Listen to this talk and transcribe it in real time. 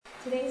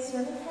Today's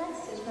sermon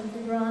text is from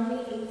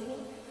Deuteronomy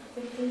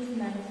 18:15 to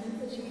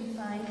 19, which you can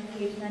find on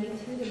page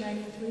 92 to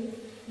 93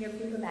 in your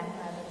paperback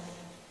Bibles.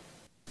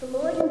 The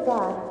Lord your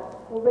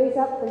God will raise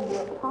up for you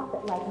a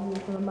prophet like me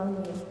from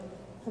among you,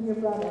 from your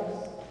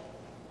brothers.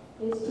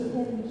 It is to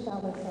him you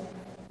shall listen.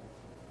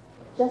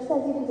 Just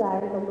as you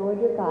desired the Lord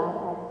your God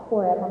at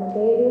Horeb on the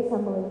day of the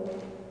assembly,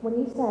 when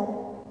you said,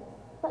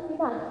 "Let me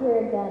not hear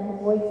again the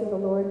voice of the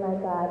Lord my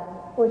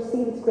God, or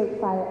see this great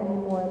fire any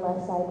more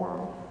lest I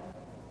die."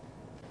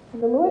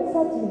 And the Lord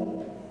said to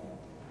me,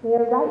 "They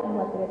are right in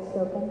what they have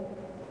spoken.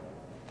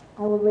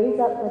 I will raise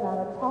up for them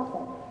a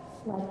prophet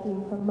like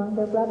you from among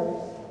their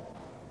brothers,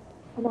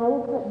 and I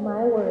will put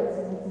my words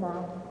in his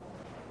mouth,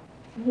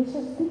 and he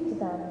shall speak to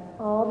them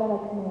all that I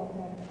command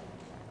him.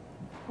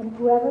 And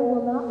whoever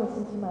will not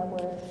listen to my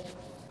words,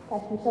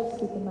 that he shall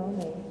speak in my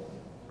name,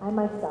 I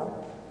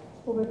myself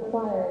will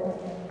require it of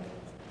him."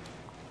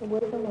 The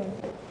word of the Lord.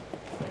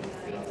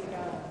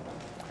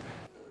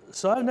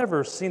 So I've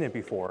never seen it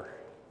before,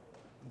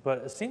 but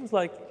it seems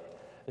like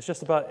it's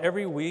just about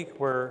every week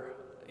where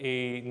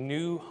a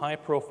new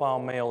high-profile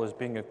male is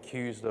being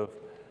accused of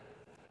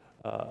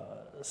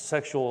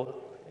sexual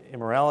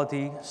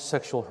immorality,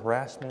 sexual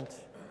harassment.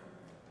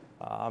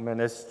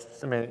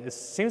 It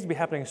seems to be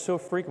happening so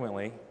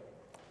frequently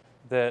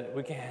that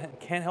we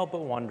can't help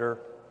but wonder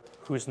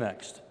who's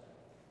next.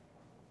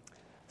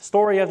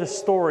 Story after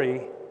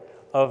story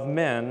of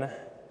men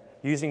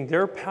using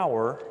their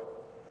power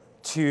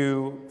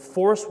to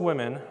force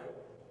women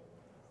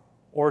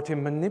or to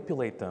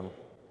manipulate them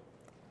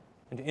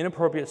into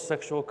inappropriate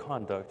sexual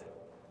conduct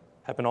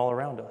happen all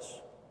around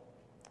us.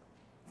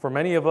 For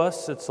many of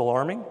us, it's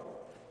alarming.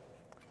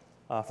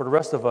 For the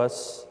rest of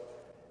us,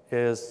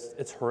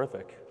 it's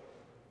horrific.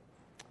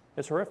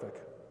 It's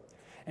horrific.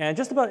 And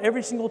just about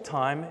every single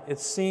time, it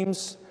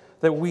seems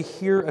that we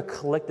hear a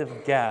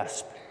collective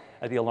gasp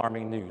at the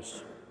alarming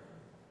news.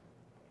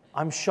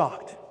 I'm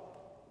shocked.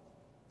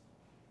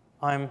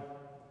 I'm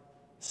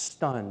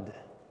stunned.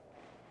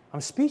 I'm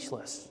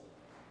speechless.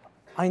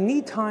 I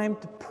need time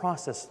to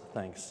process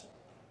things.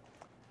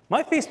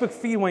 My Facebook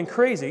feed went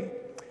crazy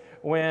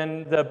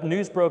when the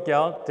news broke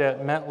out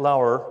that Matt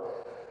Lauer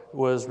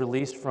was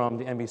released from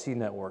the NBC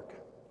network.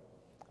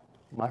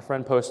 My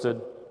friend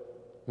posted,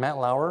 "Matt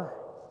Lauer?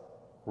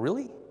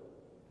 Really?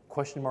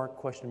 Question mark,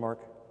 question mark,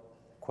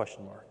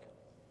 question mark."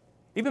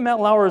 Even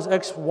Matt Lauer's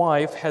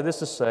ex-wife had this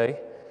to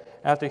say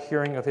after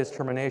hearing of his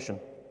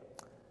termination.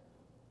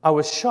 "I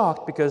was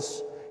shocked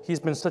because he's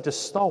been such a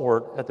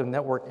stalwart at the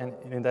network and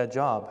in that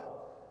job.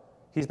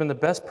 He's been the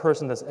best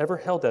person that's ever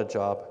held that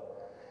job,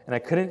 and I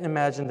couldn't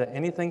imagine that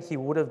anything he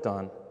would have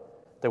done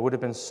that would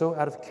have been so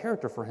out of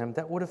character for him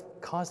that would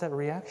have caused that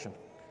reaction."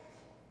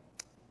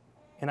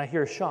 And I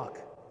hear shock.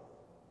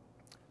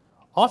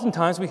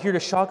 Oftentimes we hear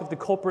the shock of the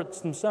culprits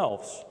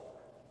themselves.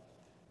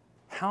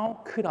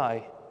 How could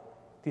I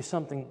do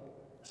something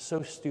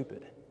so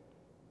stupid?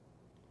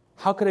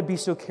 How could I be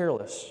so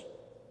careless?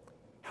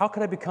 How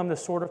could I become the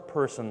sort of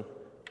person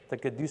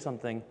that could do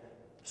something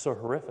so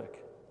horrific?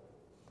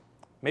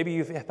 Maybe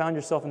you've found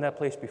yourself in that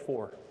place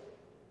before.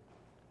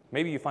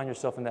 Maybe you find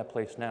yourself in that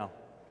place now.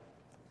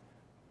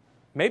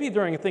 Maybe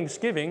during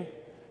Thanksgiving,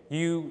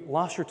 you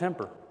lost your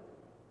temper.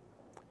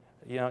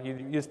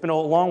 It's been a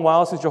long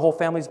while since your whole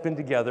family's been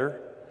together,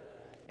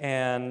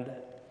 and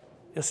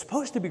it's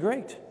supposed to be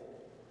great.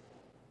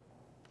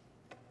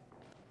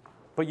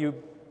 But you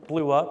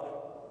blew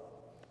up,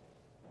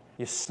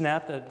 you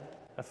snapped at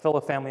a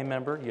fellow family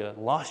member, you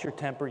lost your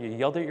temper, you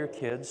yelled at your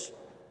kids,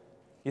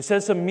 you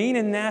said some mean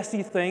and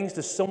nasty things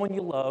to someone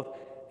you love,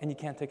 and you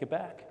can't take it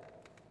back.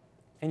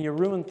 And you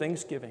ruined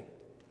Thanksgiving,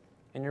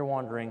 and you're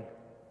wondering,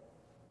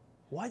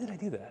 why did I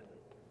do that?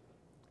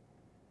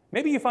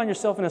 Maybe you find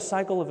yourself in a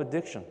cycle of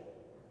addiction,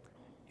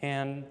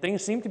 and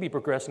things seem to be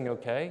progressing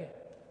okay,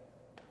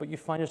 but you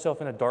find yourself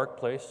in a dark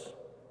place,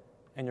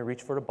 and you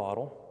reach for the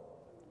bottle,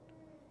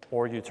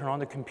 or you turn on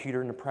the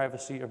computer in the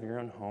privacy of your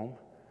own home,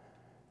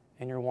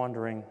 and you're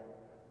wondering,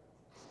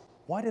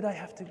 why did I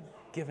have to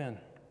give in?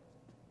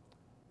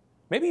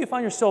 Maybe you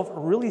find yourself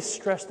really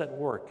stressed at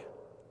work.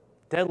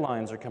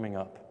 Deadlines are coming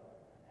up,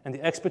 and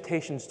the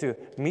expectations to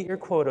meet your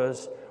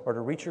quotas or to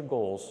reach your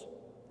goals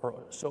are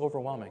so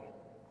overwhelming.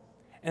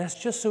 And it's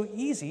just so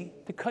easy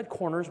to cut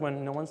corners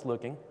when no one's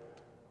looking,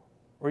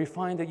 or you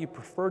find that you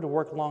prefer to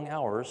work long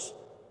hours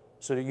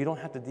so that you don't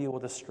have to deal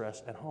with the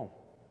stress at home.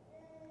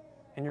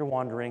 And you're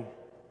wondering,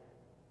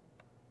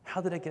 how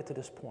did I get to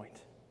this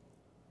point?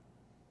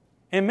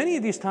 And many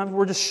of these times,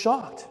 we're just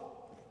shocked.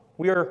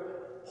 We are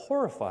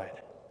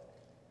horrified.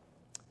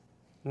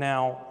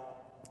 Now,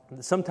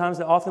 sometimes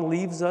that often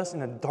leaves us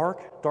in a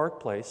dark, dark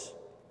place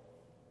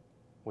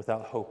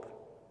without hope.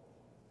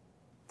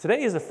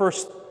 Today is the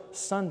first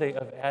Sunday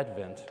of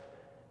Advent.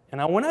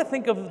 And when I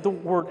think of the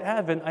word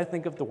Advent, I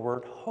think of the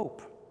word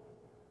hope.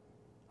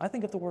 I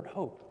think of the word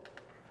hope.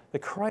 That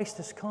Christ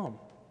has come.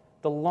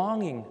 The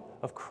longing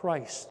of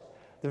Christ.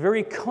 The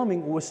very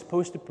coming was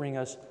supposed to bring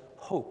us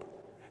hope.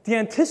 The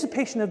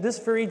anticipation of this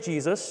very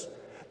Jesus,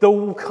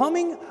 the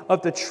coming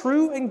of the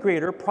true and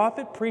greater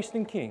prophet, priest,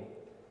 and king,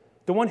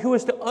 the one who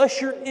was to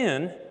usher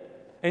in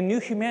a new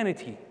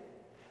humanity.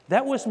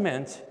 That was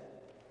meant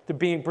to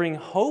bring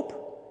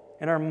hope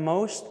in our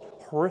most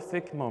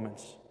horrific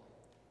moments.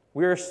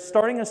 We are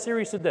starting a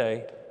series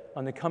today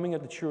on the coming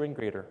of the true and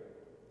greater.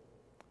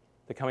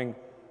 The coming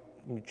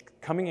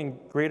and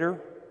greater,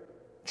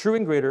 true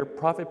and greater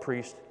prophet,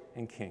 priest,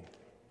 and king.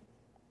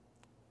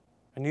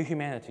 A new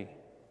humanity.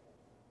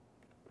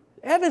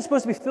 Advent is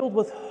supposed to be filled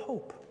with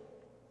hope.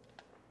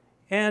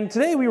 And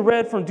today we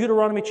read from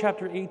Deuteronomy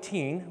chapter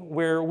 18,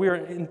 where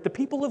the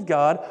people of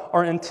God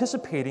are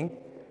anticipating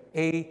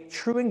a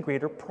true and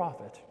greater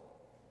prophet.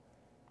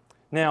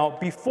 Now,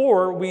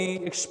 before we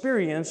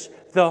experience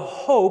the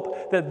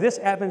hope that this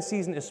Advent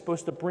season is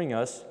supposed to bring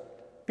us,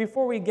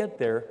 before we get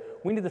there,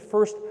 we need to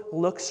first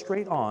look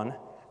straight on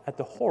at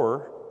the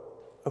horror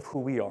of who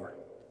we are.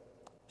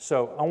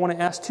 So I want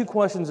to ask two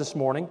questions this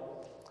morning.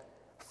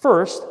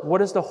 First,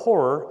 what is the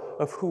horror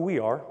of who we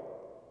are?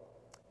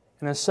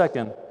 And then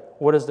second,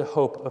 what is the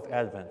hope of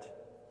Advent?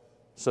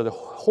 So the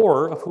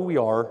horror of who we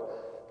are,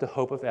 the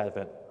hope of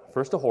Advent.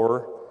 First, the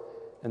horror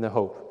and the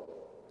hope.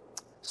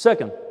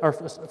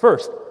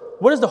 First,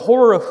 what is the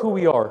horror of who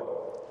we are?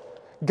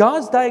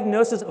 God's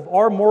diagnosis of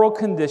our moral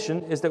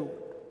condition is that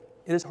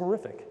it is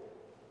horrific.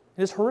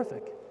 It is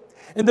horrific.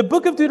 In the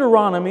book of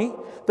Deuteronomy,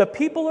 the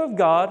people of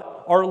God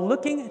are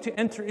looking to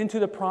enter into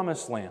the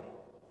promised land.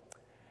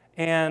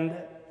 And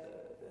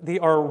they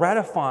are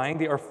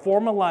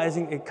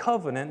formalizing a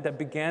covenant that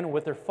began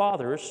with their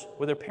fathers,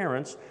 with their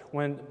parents,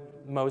 when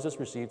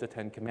Moses received the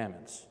Ten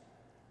Commandments.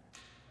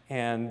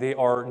 And they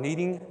are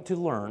needing to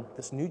learn,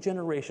 this new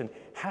generation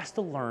has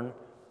to learn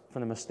from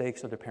the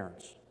mistakes of their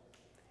parents.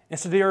 And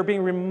so they are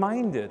being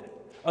reminded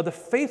of the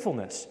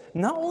faithfulness,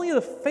 not only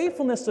the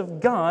faithfulness of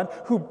God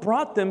who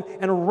brought them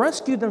and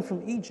rescued them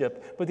from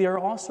Egypt, but they are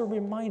also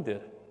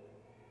reminded,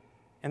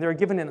 and they are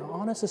given an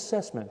honest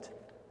assessment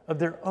of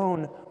their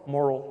own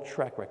moral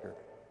track record.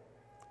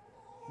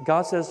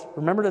 God says,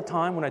 remember the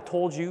time when I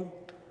told you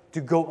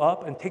to go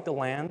up and take the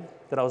land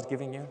that I was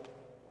giving you?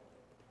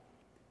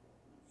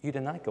 You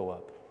did not go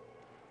up.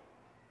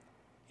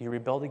 You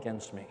rebelled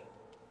against me,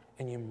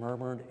 and you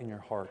murmured in your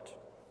heart.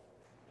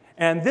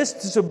 And this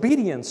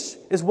disobedience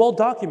is well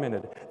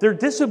documented. Their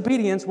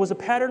disobedience was a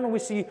pattern we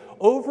see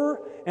over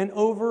and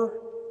over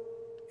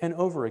and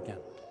over again.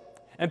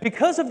 And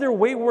because of their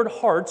wayward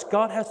hearts,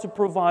 God has to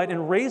provide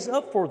and raise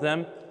up for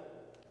them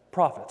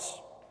prophets.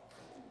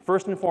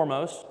 First and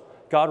foremost,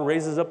 God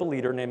raises up a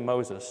leader named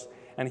Moses,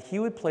 and he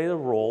would play the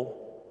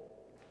role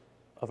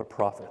of a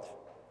prophet.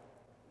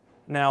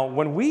 Now,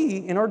 when we,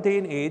 in our day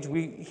and age,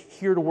 we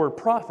hear the word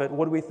prophet,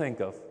 what do we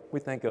think of? We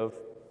think of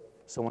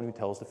someone who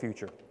tells the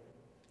future.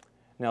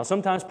 Now,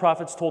 sometimes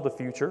prophets told the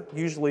future.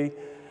 Usually,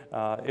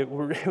 it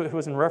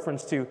was in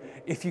reference to,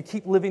 if you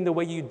keep living the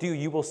way you do,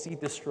 you will see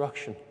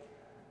destruction.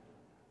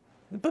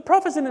 But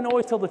prophets didn't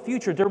always tell the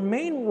future. Their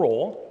main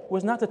role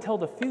was not to tell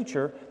the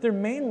future. Their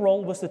main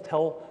role was to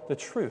tell the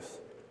truth.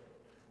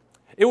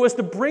 It was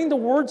to bring the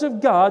words of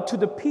God to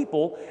the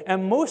people,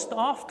 and most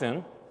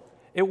often,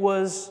 it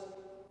was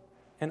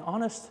an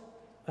honest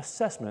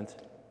assessment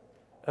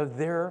of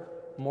their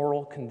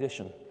moral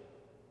condition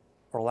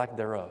or lack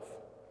thereof.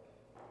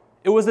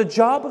 It was the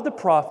job of the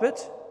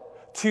prophet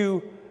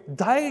to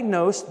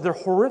diagnose their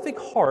horrific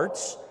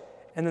hearts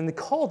and then to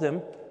call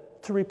them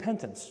to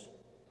repentance.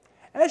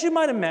 As you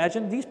might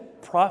imagine, these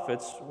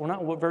prophets were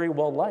not very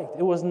well liked.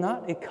 It was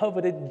not a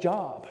coveted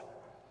job.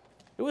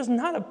 It was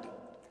not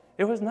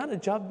a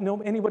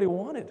job anybody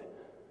wanted.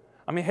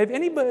 I mean, have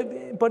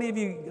anybody of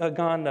you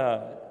gone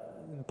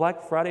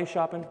Black Friday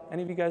shopping?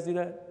 Any of you guys do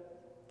that?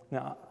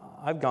 Now,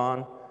 I've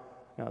gone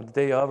the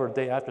day of or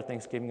day after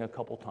Thanksgiving a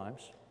couple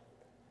times,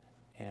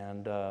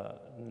 and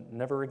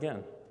never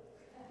again.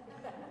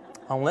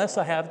 Unless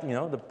I have,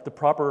 the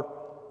proper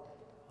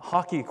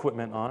hockey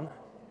equipment on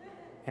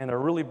and a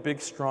really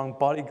big, strong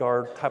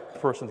bodyguard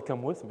type person to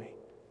come with me,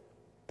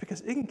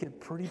 because it can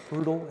get pretty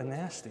brutal and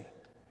nasty.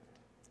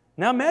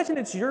 Now imagine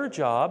it's your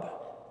job,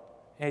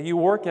 and you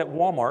work at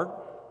Walmart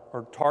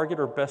or Target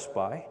or Best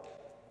Buy,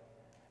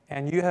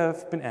 and you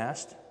have been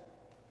asked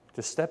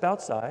to step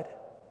outside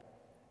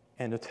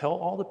and to tell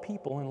all the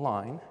people in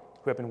line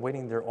who have been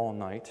waiting there all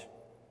night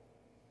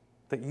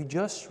that you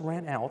just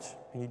ran out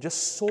and you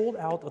just sold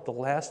out of the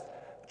last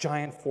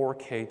giant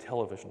 4K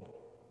television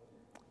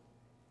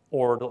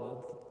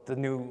or the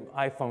new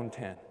iPhone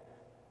 10.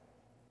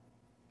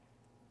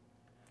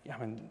 I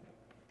mean,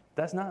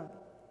 that's not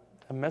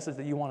a message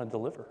that you want to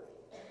deliver.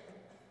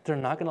 They're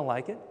not going to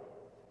like it.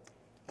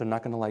 They're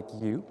not going to like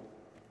you.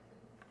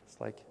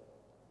 It's like,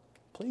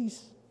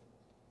 please,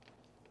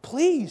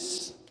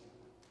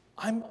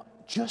 I'm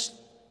just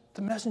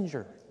the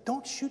messenger.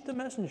 Don't shoot the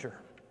messenger.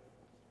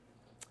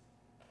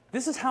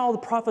 This is how the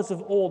prophets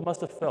of old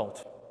must have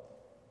felt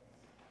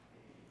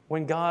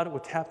when God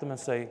would tap them and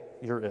say,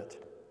 you're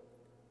it.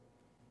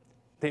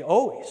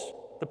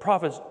 The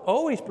prophets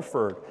always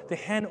preferred to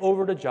hand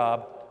over the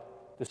job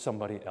to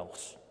somebody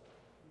else.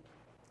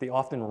 They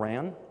often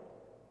ran.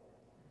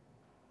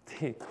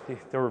 They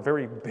were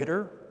very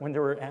bitter when they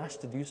were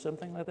asked to do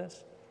something like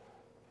this.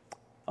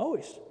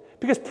 Always.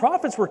 Because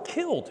prophets were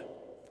killed.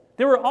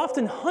 They were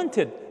often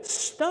hunted,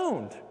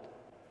 stoned,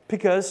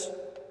 because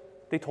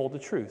they told the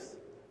truth.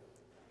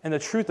 And the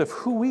truth of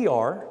who we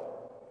are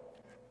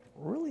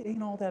really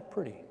ain't all that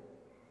pretty.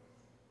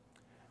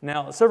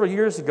 Now, several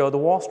years ago, the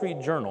Wall Street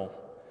Journal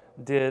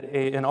did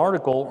an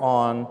article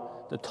on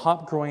the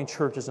top growing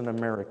churches in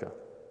America.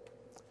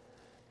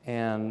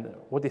 And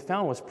what they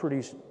found was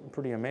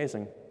pretty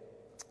amazing.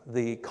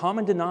 The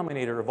common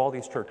denominator of all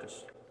these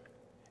churches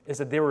is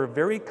that they were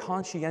very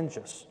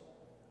conscientious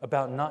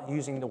about not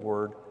using the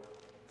word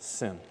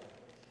sin.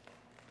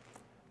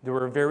 They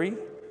were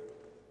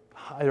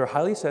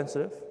highly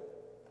sensitive.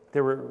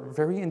 They were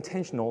very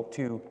intentional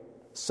to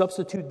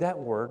substitute that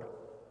word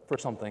for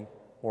something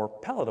more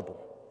palatable.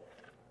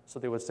 So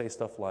they would say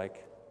stuff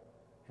like,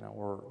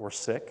 we're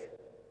sick,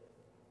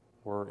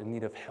 we're in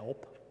need of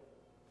help,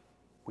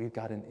 we've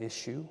got an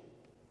issue.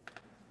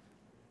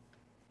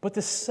 But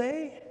to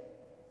say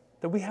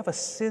that we have a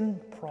sin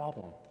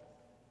problem,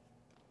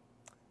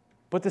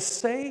 but to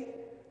say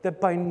that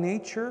by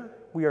nature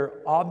we are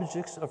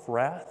objects of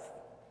wrath,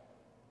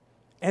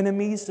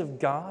 enemies of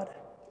God,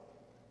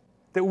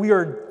 that we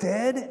are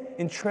dead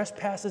in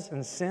trespasses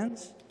and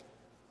sins,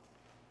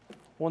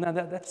 well, now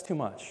that's too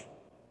much.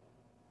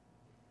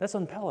 That's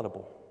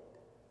unpalatable.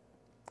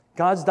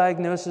 God's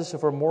diagnosis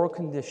of our moral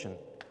condition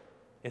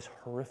is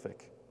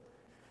horrific.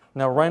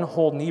 Now,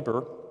 Reinhold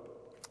Niebuhr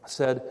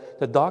said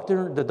the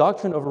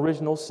doctrine of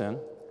original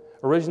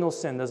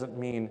sin doesn't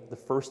mean the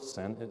first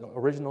sin.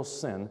 Original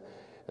sin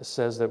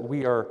says that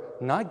we are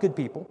not good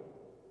people,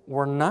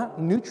 we're not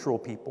neutral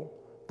people,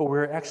 but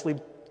we're actually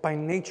by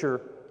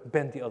nature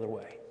bent the other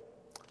way.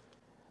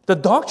 The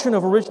doctrine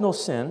of original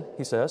sin,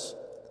 he says,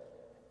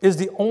 is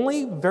the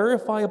only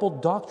verifiable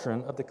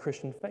doctrine of the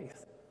Christian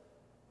faith.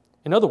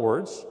 In other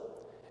words,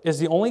 is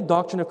the only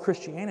doctrine of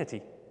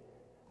Christianity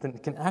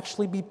that can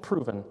actually be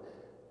proven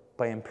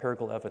by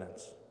empirical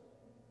evidence.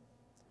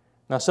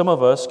 Now, some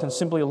of us can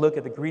simply look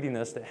at the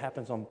greediness that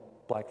happens on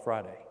Black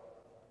Friday.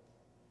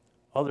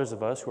 Others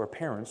of us who are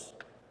parents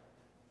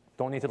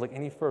don't need to look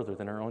any further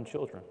than our own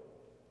children.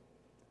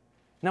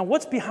 Now,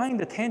 what's behind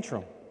the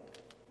tantrum?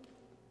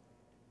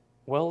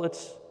 Well,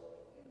 it's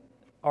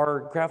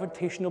our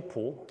gravitational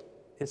pull.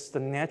 It's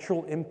the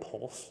natural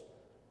impulse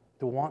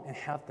to want and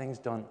have things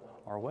done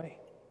our way.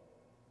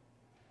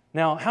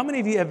 Now, how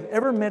many of you have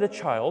ever met a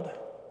child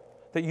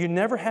that you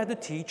never had to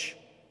teach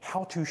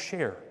how to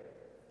share?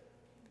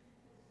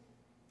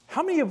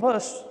 How many of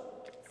us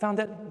found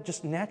that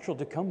just natural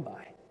to come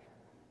by?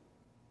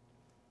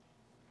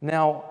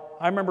 Now,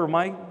 I remember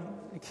my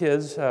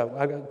kids,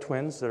 I've got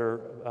twins that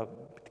are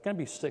going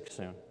to be 6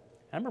 soon.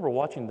 I remember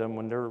watching them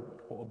when they're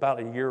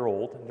about a year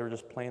old, and they're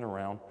just playing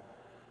around.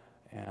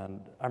 And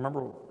I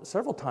remember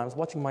several times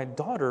watching my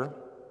daughter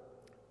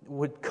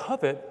would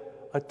covet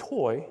a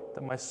toy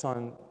that my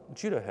son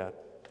Judah had.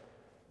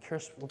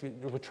 Karis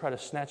would try to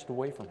snatch it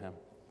away from him.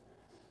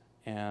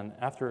 And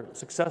after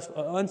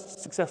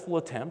unsuccessful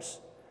attempts,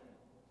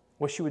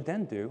 what she would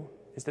then do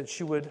is that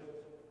she would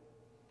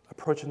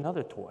approach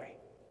another toy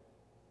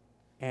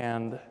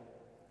and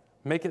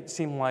make it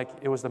seem like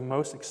it was the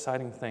most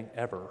exciting thing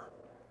ever.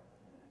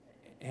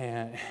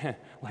 And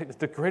like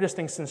the greatest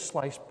thing since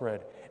sliced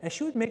bread. And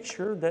she would make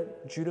sure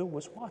that Judah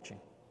was watching.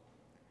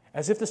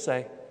 As if to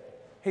say,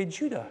 hey,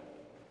 Judah,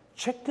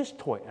 check this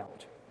toy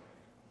out.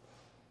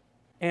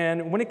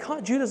 And when it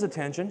caught Judah's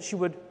attention, she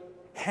would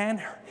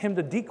hand him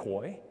the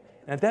decoy,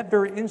 and at that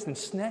very instant,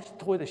 snatch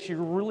the toy that she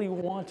really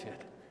wanted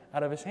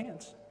out of his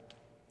hands.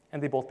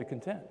 And they'd both be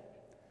content.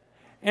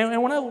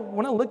 And when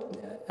I looked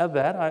at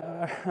that,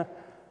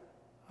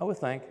 I would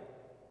think,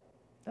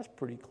 that's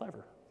pretty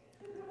clever.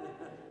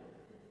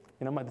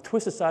 The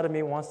twisted side of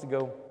me wants to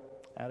go,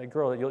 at a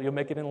girl, you'll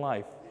make it in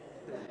life.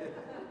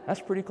 That's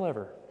pretty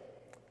clever.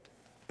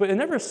 But it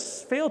never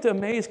failed to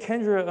amaze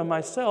Kendra and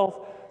myself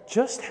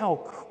just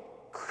how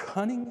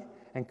cunning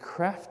and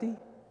crafty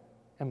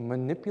and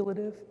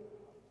manipulative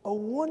a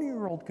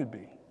 1-year-old could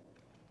be.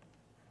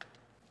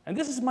 And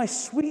this is my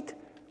sweet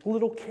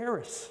little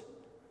Karis.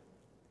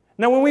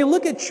 Now, when we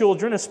look at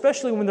children,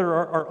 especially when they're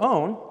our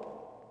own,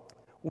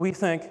 we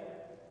think,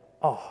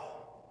 oh,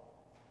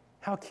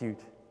 how cute.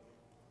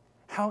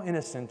 How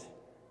innocent,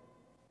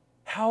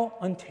 how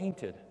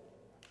untainted.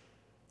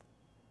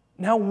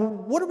 Now,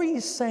 what are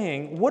we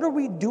saying? What are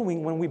we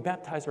doing when we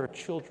baptize our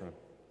children?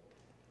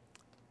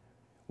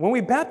 When we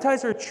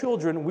baptize our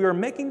children, we are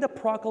making the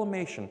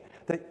proclamation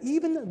that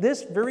even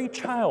this very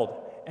child,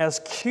 as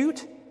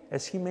cute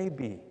as he may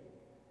be,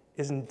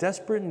 is in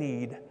desperate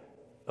need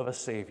of a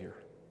Savior.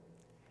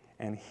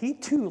 And he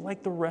too,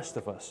 like the rest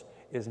of us,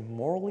 is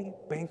morally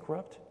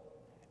bankrupt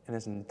and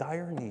is in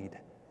dire need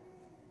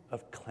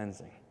of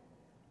cleansing.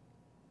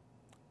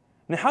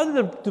 Now, how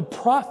do the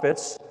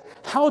prophets,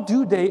 how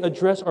do they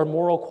address our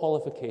moral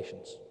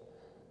qualifications?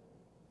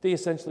 They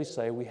essentially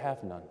say, we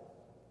have none.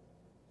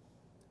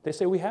 They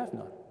say we have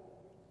none.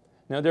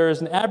 Now, there is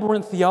an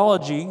aberrant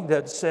theology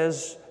that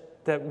says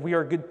that we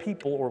are good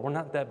people or we're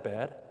not that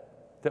bad.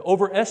 that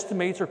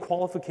overestimates our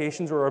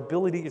qualifications or our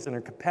abilities and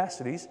our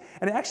capacities,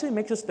 and it actually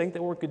makes us think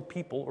that we're good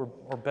people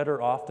or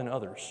better off than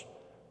others.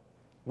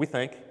 We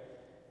think,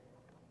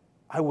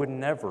 I would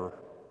never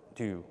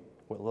do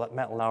what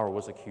Matt Lauer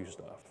was accused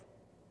of.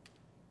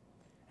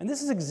 And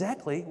this is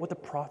exactly what the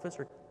prophets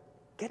are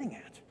getting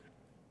at.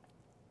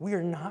 We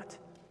are not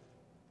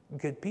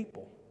good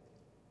people.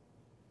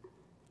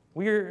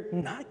 We are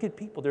not good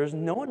people. There is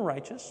no one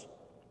righteous,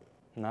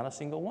 not a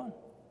single one.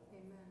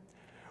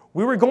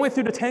 We were going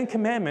through the 10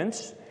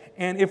 Commandments,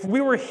 and if we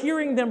were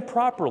hearing them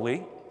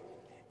properly,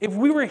 if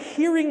we were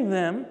hearing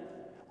them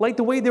like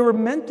the way they were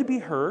meant to be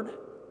heard,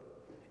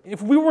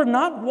 if we were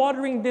not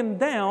watering them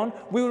down,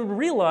 we would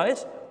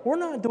realize we're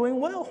not doing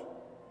well.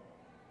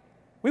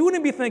 We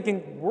wouldn't be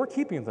thinking, we're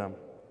keeping them.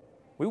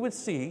 We would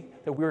see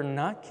that we are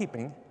not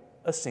keeping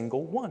a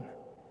single one.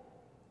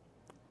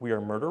 We are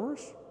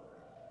murderers.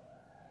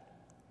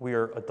 We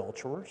are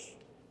adulterers.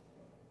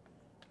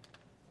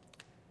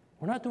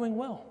 We're not doing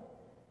well.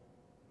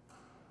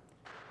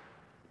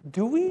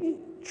 Do we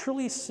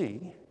truly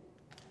see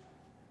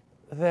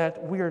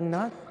that we are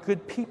not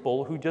good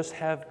people who just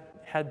have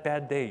had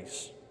bad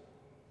days?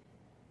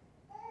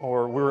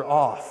 Or we're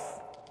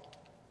off?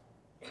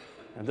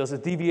 And there's a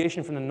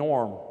deviation from the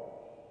norm?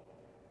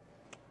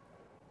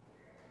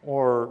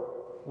 Or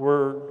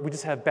we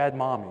just have bad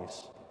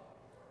mommies?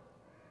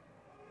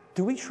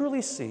 Do we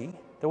truly see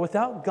that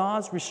without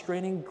God's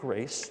restraining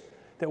grace,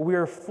 that we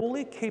are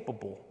fully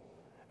capable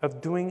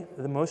of doing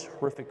the most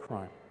horrific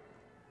crime?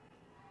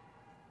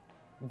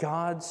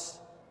 God's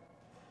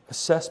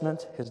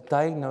assessment, His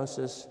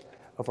diagnosis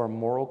of our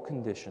moral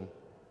condition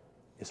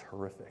is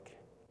horrific.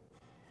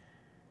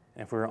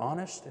 And if we're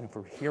honest and if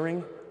we're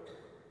hearing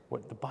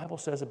what the Bible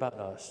says about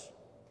us,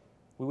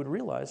 we would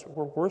realize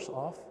we're worse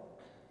off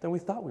than we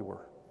thought we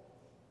were.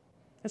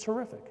 It's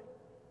horrific.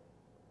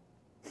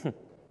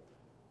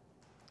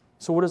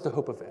 So what is the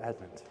hope of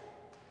Advent?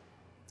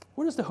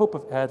 What is the hope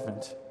of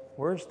Advent?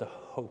 Where's the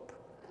hope?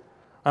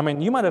 I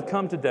mean, you might have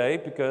come today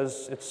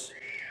because it's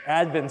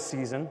Advent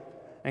season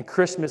and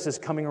Christmas is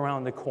coming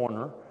around the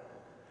corner,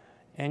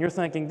 and you're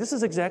thinking, this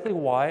is exactly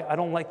why I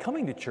don't like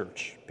coming to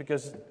church,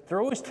 because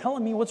they're always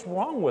telling me what's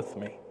wrong with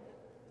me.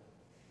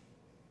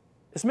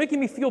 It's making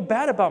me feel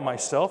bad about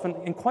myself,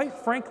 and quite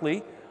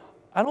frankly,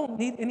 I don't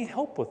need any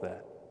help with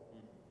that.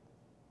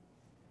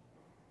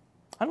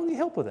 I don't need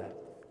help with that.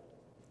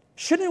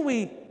 Shouldn't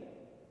we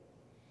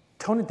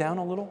tone it down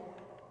a little?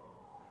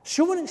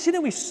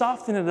 Shouldn't we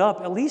soften it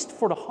up, at least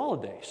for the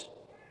holidays?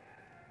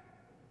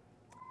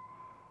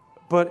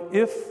 But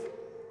if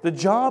the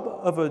job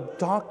of a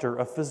doctor,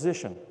 a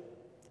physician,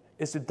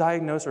 is to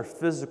diagnose our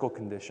physical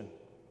condition,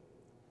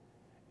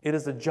 it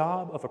is the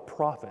job of a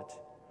prophet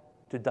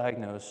to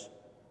diagnose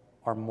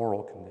our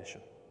moral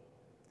condition.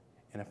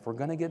 And if we're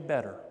going to get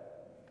better,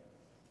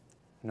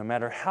 no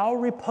matter how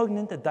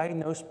repugnant the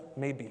diagnosis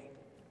may be,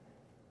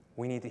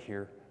 we need to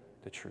hear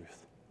the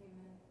truth.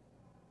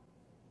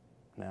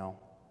 Amen. Now,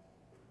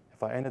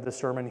 if I ended the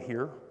sermon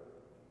here,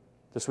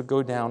 this would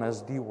go down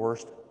as the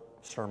worst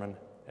sermon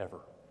ever.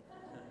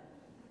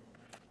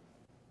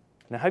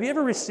 Now, have you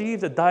ever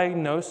received a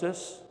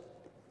diagnosis,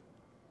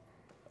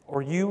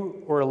 or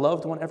you or a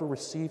loved one ever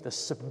received a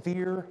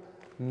severe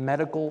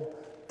medical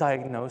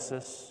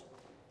diagnosis?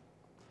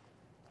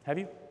 Have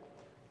you?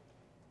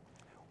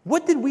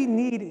 What did we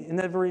need in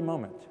that very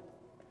moment?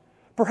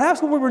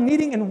 Perhaps what we were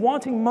needing and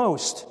wanting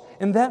most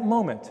in that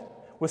moment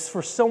was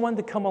for someone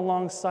to come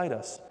alongside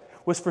us,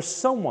 was for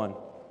someone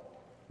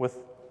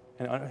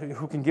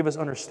who can give us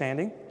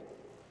understanding,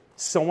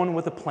 someone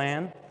with a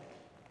plan,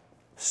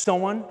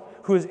 someone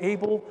who is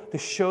able to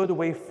show the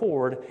way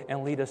forward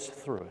and lead us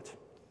through it.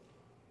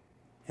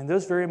 In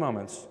those very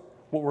moments,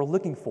 what we're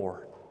looking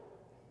for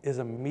is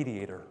a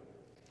mediator.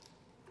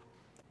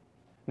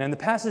 Now, in the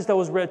passage that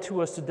was read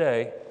to us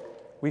today,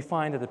 we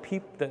find that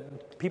the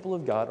people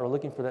of God are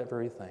looking for that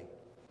very thing,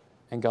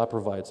 and God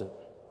provides it.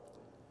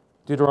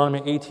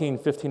 Deuteronomy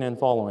 18:15 and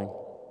following.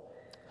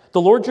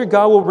 The Lord your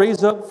God will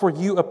raise up for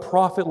you a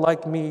prophet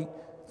like me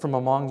from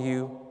among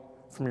you,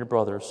 from your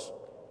brothers.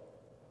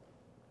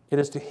 It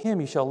is to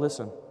him you shall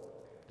listen,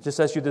 just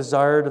as you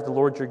desired of the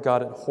Lord your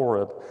God at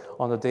Horeb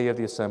on the day of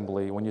the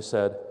assembly, when you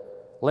said,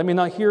 let me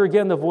not hear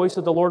again the voice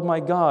of the Lord my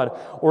God,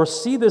 or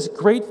see this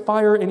great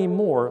fire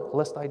anymore,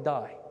 lest I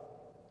die.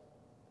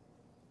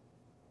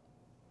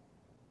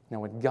 Now,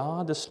 when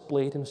God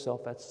displayed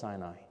himself at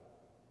Sinai,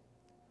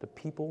 the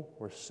people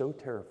were so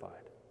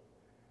terrified,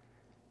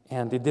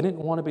 and they didn't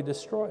want to be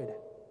destroyed.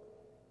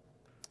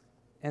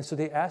 And so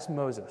they asked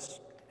Moses,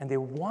 and they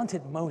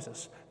wanted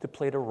Moses to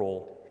play the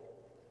role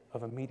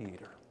of a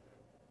mediator.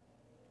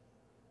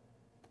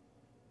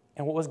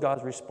 And what was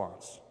God's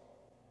response?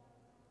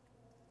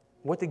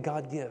 What did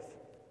God give?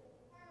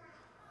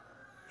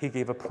 He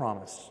gave a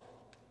promise.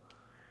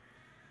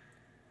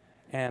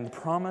 And the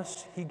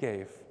promise he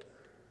gave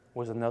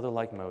was another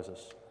like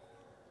Moses.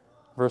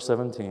 Verse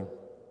 17.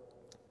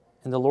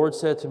 And the Lord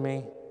said to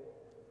me,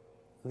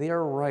 they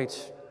are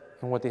right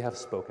in what they have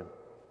spoken.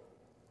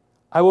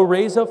 I will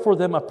raise up for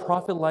them a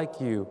prophet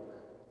like you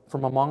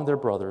from among their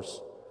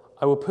brothers.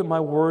 I will put my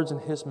words in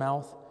his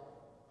mouth,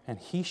 and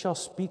he shall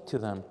speak to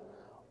them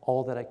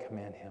all that I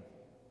command him.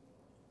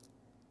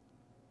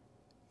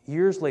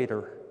 Years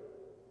later,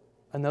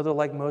 another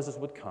like Moses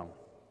would come,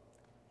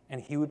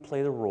 and he would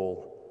play the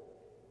role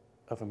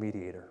of a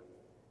mediator.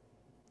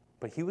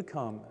 But he would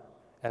come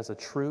as a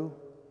true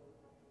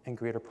and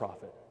greater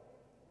prophet.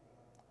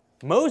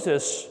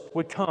 Moses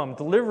would come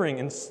delivering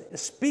and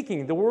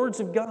speaking the words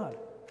of God,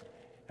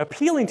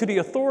 appealing to the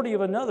authority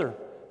of another,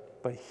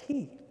 but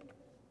he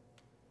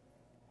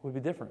would be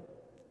different.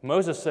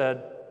 Moses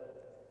said,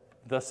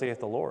 "Thus saith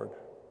the Lord,"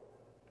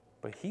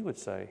 but he would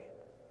say,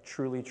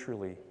 "Truly,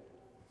 truly,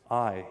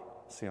 I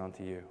say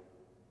unto you."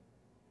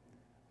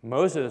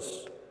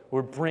 Moses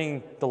would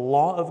bring the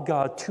law of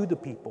God to the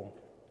people,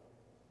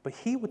 but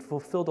he would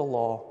fulfill the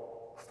law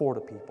for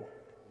the people.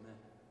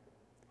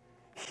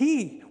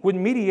 He would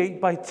mediate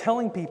by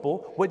telling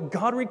people what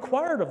God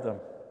required of them.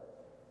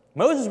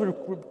 Moses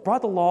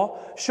brought the law,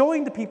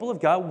 showing the people of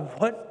God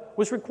what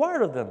was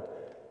required of them.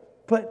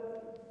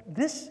 But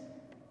this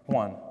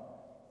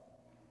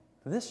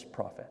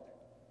prophet,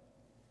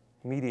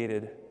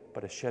 mediated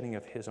by the shedding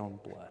of his own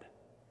blood.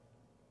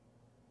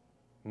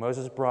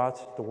 Moses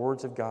brought the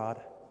words of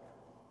God,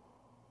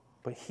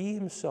 but he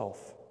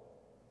himself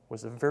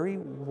was the very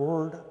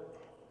Word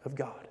of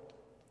God.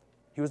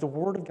 He was the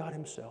Word of God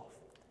himself.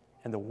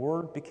 And the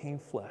Word became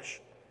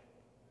flesh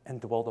and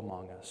dwelled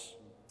among us.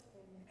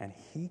 And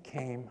he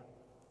came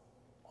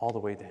all the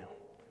way down.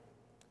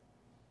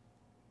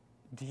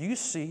 Do you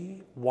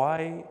see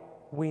why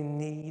we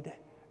need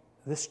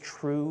this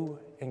true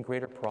and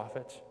greater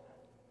prophet?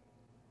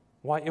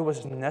 Why it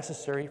was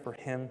necessary for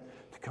him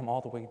to come all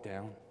the way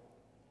down?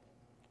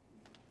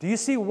 Do you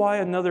see why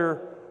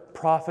another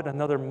prophet,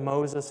 another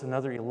Moses,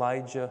 another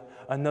Elijah,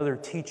 another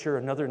teacher,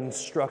 another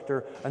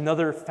instructor,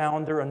 another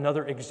founder,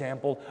 another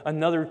example,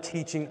 another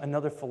teaching,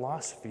 another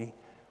philosophy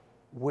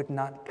would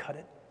not cut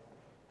it?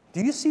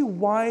 Do you see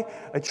why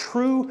a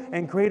true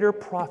and greater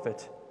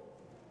prophet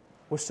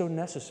was so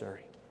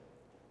necessary?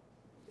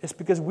 It's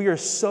because we are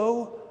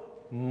so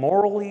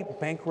morally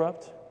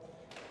bankrupt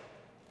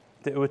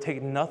that it would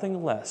take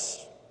nothing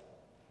less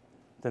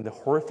than the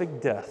horrific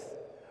death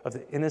of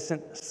the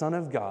innocent Son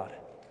of God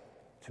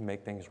to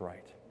make things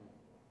right.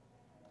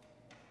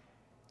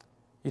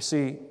 You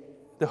see,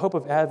 the hope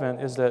of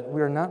Advent is that we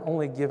are not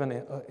only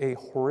given a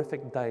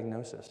horrific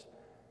diagnosis,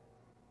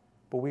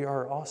 but we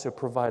are also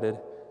provided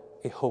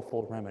a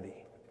hopeful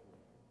remedy.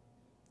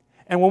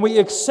 And when we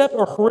accept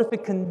our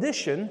horrific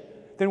condition,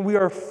 then we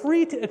are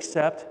free to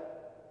accept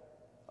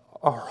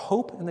our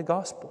hope in the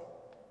gospel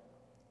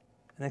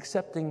and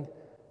accepting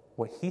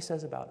what he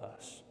says about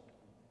us.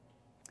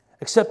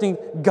 Accepting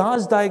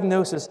God's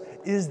diagnosis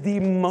is the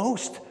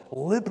most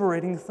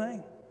liberating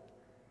thing.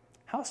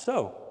 How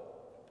so?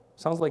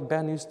 Sounds like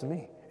bad news to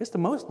me. It's the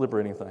most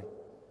liberating thing.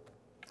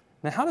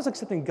 Now, how does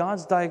accepting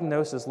God's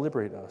diagnosis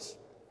liberate us?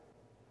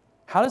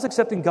 How does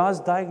accepting God's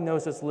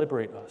diagnosis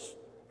liberate us?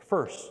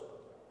 First,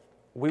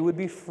 we would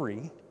be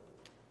free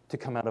to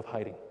come out of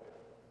hiding.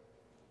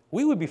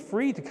 We would be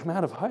free to come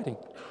out of hiding.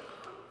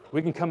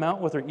 We can come out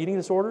with our eating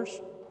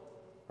disorders,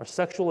 our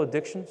sexual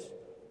addictions,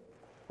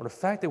 or the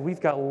fact that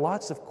we've got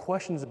lots of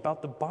questions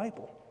about the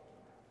Bible.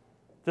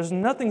 There's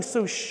nothing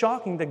so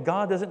shocking that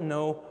God doesn't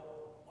know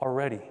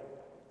already.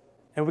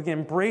 And we can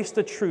embrace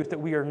the truth that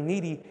we are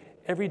needy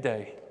every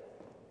day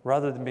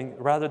rather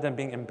than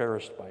being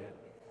embarrassed by it.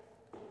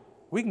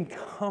 We can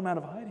come out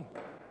of hiding.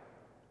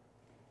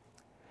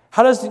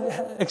 How does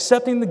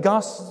accepting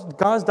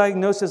God's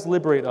diagnosis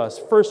liberate us?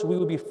 First, we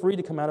would be free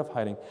to come out of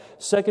hiding.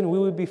 Second, we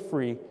would be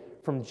free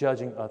from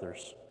judging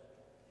others.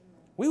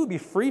 We would be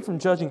free from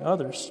judging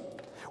others.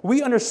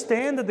 We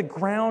understand that the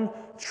ground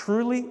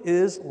truly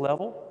is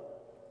level.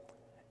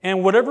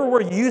 And whatever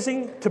we're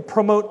using to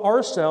promote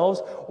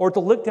ourselves or to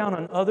look down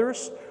on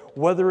others,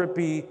 whether it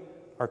be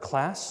our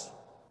class,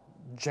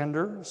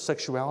 gender,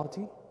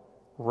 sexuality,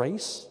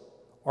 race,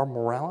 or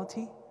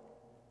morality,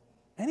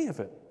 any of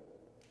it,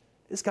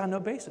 it's got no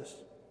basis.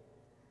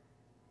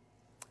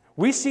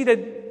 We see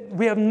that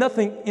we have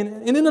nothing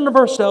in and of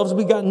ourselves,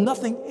 we got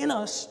nothing in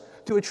us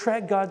to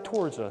attract God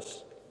towards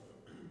us.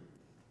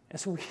 And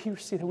so we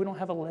see that we don't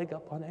have a leg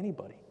up on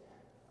anybody.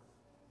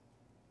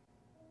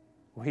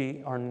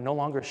 We are no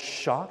longer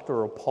shocked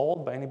or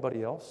appalled by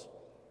anybody else.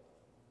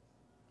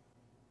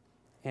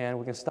 And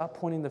we can stop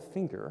pointing the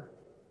finger,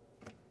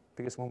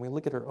 because when we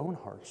look at our own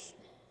hearts,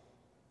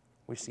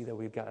 we see that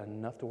we've got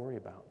enough to worry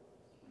about.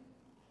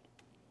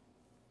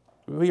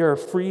 We are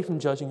free from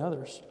judging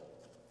others.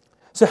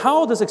 So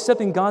how does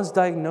accepting God's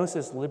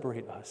diagnosis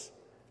liberate us?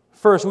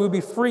 First, we would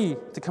be free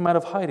to come out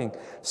of hiding.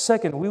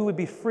 Second, we would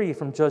be free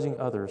from judging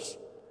others.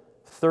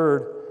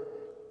 Third,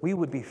 we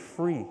would be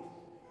free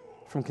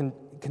from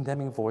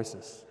condemning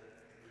voices.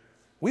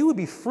 We would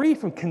be free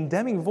from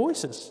condemning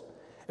voices.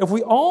 If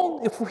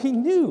we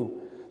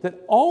knew that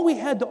all we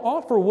had to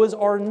offer was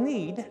our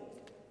need,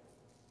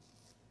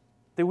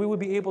 then we would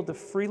be able to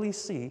freely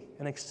see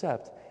and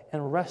accept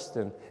and rest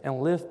in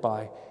and live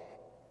by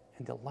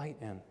and delight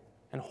in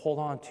and hold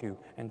on to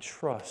and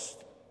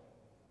trust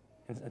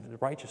in the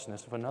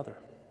righteousness of another.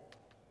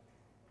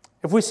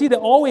 If we see that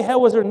all we had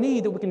was our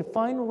need, that we can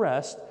find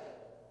rest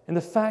in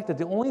the fact that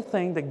the only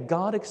thing that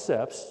God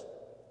accepts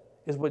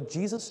is what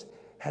Jesus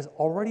has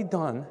already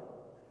done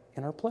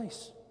in our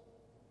place.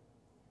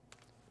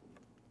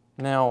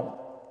 Now,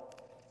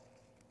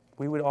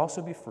 we would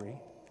also be free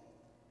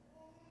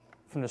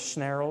from the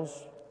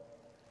snarls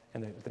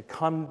and the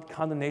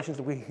condemnations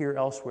that we hear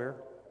elsewhere,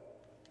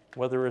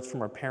 whether it's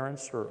from our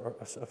parents or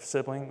a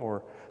sibling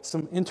or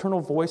some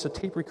internal voice, a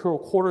tape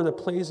recorder that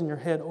plays in your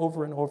head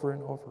over and over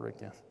and over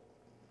again.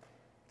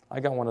 I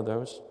got one of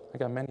those. I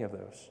got many of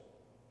those.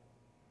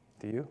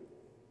 Do you?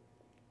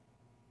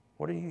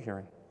 What are you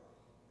hearing?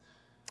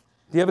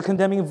 Do you have a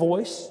condemning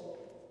voice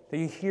that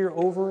you hear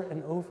over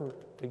and over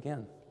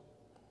again?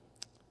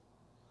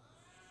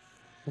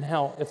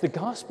 Now, if the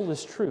gospel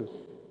is true,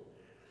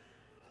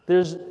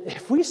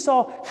 if we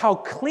saw how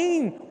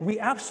clean we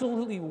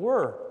absolutely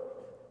were,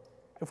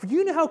 if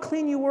you knew how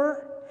clean you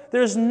were,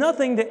 there's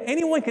nothing that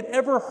anyone could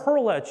ever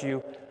hurl at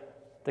you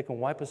that can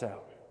wipe us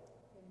out.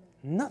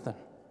 Nothing.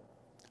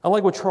 I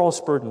like what Charles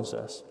Spurgeon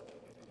says.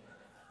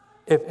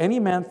 If any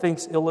man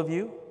thinks ill of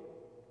you,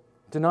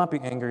 do not be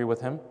angry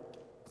with him,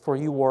 for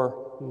you are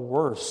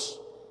worse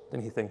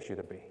than he thinks you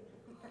to be.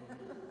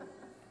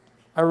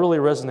 I really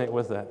resonate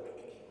with that.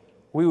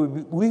 We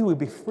would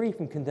be free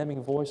from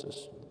condemning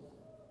voices.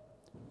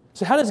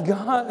 So how does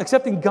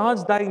accepting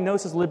God's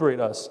diagnosis liberate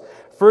us?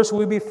 First, we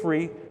would be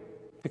free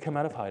to come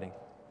out of hiding.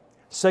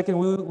 Second,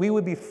 we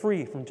would be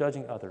free from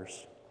judging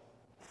others.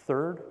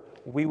 Third,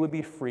 we would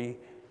be free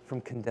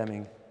from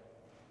condemning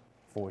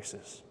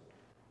voices.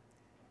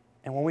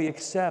 And when we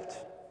accept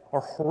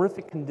our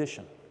horrific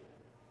condition,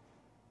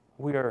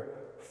 we are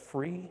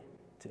free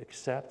to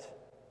accept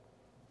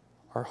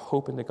our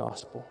hope in the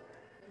gospel.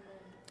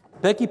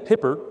 Becky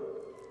Pippert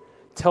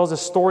tells a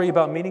story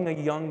about meeting a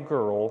young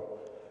girl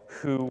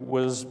who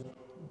was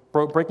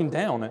breaking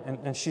down,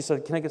 and she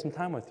said, "Can I get some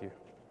time with you?"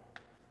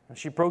 And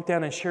she broke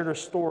down and shared her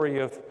story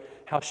of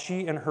how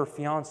she and her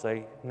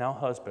fiance, now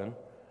husband,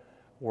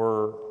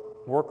 were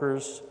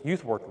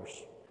youth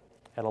workers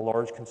at a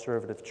large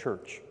conservative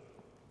church.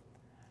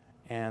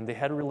 And they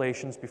had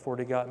relations before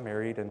they got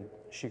married, and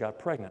she got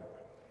pregnant.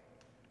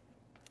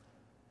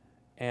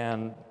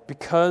 And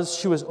because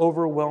she was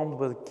overwhelmed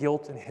with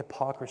guilt and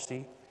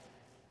hypocrisy,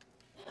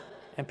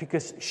 and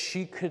because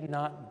she could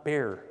not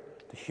bear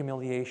the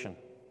humiliation,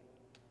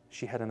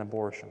 she had an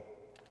abortion.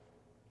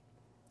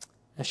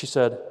 And she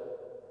said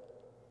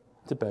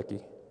to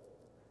Becky,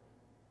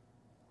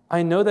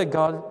 "I know that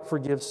God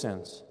forgives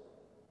sins,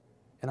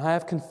 and I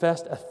have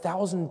confessed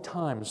 1,000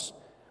 times,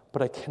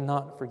 but I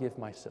cannot forgive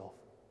myself.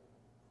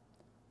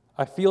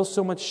 I feel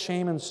so much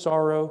shame and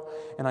sorrow,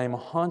 and I am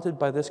haunted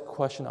by this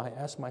question I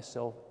ask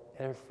myself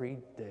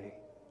every day.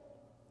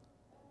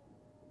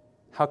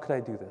 How could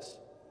I do this?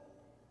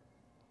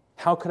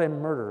 How could I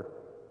murder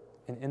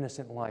an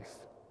innocent life?"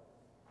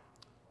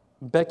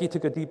 Becky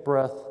took a deep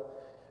breath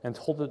and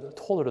told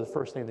her the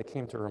first thing that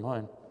came to her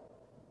mind.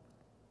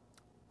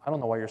 "I don't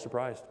know why you're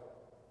surprised.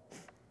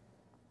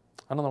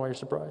 I don't know why you're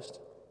surprised."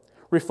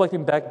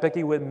 Reflecting back,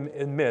 Becky would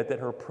admit that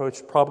her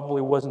approach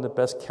probably wasn't the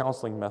best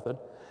counseling method,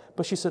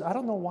 but she said, "I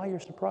don't know why you're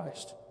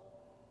surprised.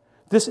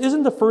 This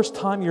isn't the first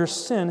time your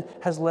sin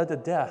has led to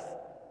death.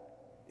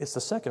 It's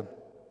the second.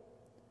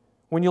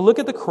 When you look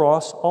at the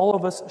cross, all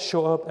of us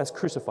show up as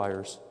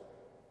crucifiers,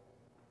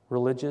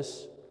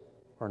 religious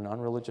or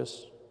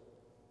non-religious,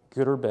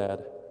 good or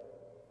bad,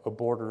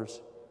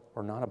 aborters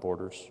or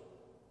non-aborters.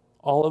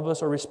 All of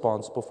us are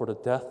responsible for the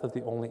death of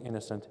the only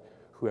innocent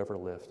who ever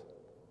lived.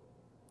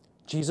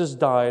 Jesus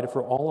died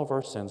for all of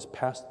our sins,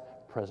 past,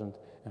 present,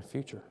 and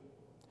future.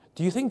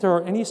 Do you think there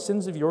are any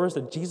sins of yours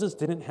that Jesus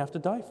didn't have to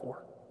die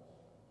for?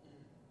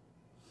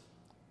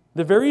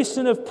 The very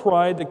sin of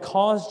pride that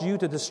caused you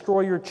to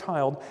destroy your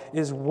child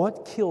is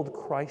what killed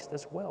Christ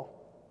as well.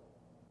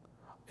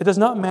 It does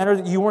not matter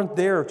that you weren't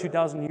there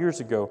 2,000 years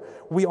ago.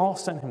 We all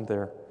sent him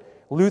there.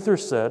 Luther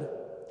said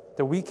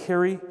that we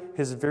carry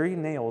his very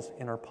nails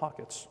in our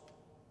pockets.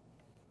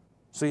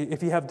 So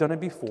if you have done it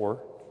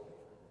before,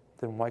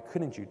 then why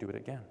couldn't you do it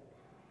again?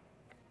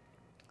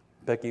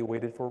 Becky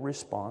waited for a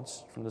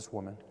response from this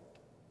woman.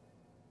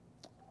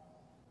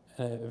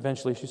 And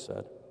eventually she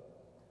said,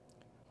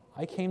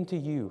 "I came to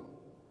you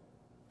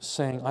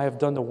saying I have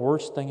done the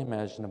worst thing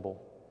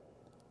imaginable,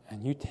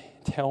 and you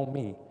tell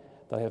me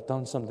that I have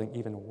done something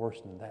even worse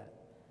than that."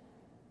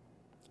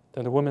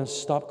 Then the woman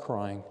stopped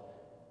crying,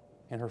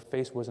 and her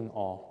face was in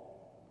awe.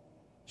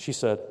 She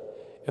said,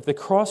 "If the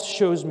cross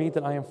shows me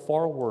that I am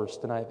far worse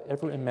than I have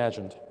ever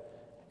imagined,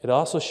 it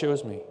also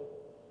shows me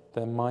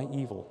that my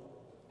evil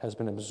has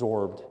been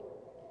absorbed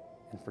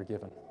and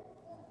forgiven.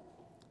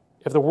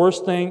 If the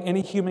worst thing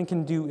any human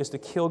can do is to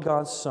kill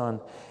God's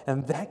Son,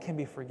 and that can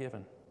be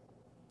forgiven,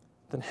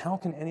 then how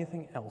can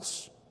anything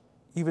else,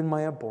 even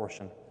my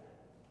abortion,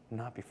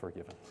 not be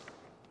forgiven?"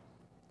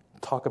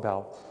 Talk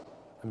about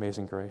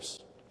amazing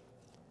grace.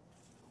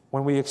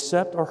 When we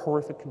accept our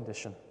horrific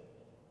condition,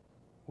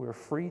 we are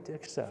free to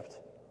accept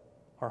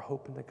our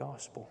hope in the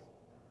gospel.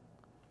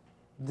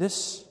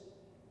 This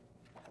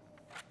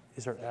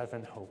is our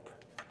Advent hope.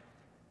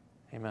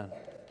 Amen.